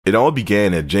It all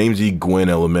began at James E. Gwynn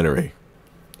Elementary.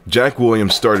 Jack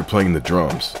Williams started playing the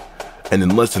drums, and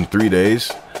in less than 3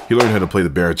 days, he learned how to play the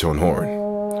baritone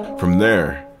horn. From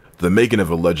there, the making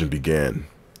of a legend began,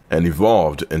 and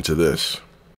evolved into this.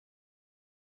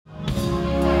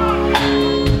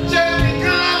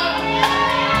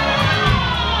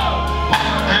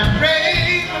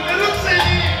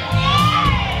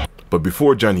 But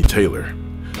before Johnny Taylor,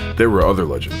 there were other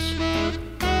legends.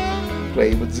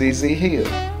 Played with Z.Z. Hill.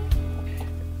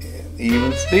 And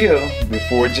even still,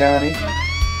 before Johnny,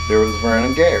 there was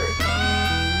Vernon Garrett,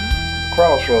 the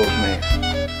Crossroads Man.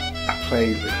 I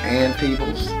played with Ann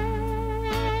Peoples,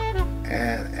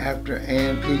 and after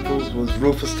Ann Peoples was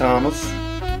Rufus Thomas.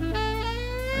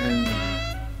 And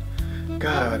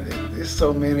God, there's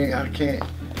so many I can't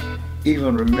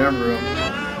even remember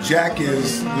them. Jack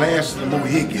is last of the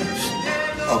Mohicans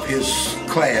of his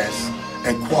class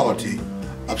and quality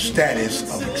of status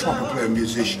of a trumpet player,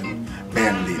 musician,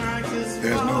 band leader.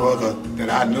 There's no other that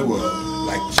I know of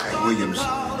like Jack Williams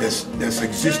that's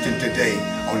existed today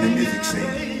on the music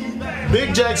scene.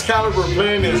 Big Jack's caliber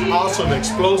playing is awesome,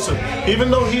 explosive. Even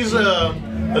though he's a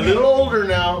little older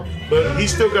now, but he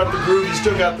still got the groove, he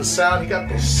still got the sound, he got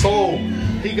the soul.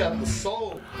 He got the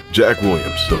soul. Jack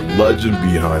Williams, the legend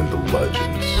behind the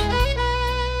legends.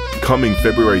 Coming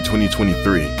February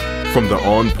 2023 from the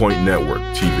OnPoint Network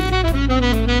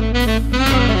TV.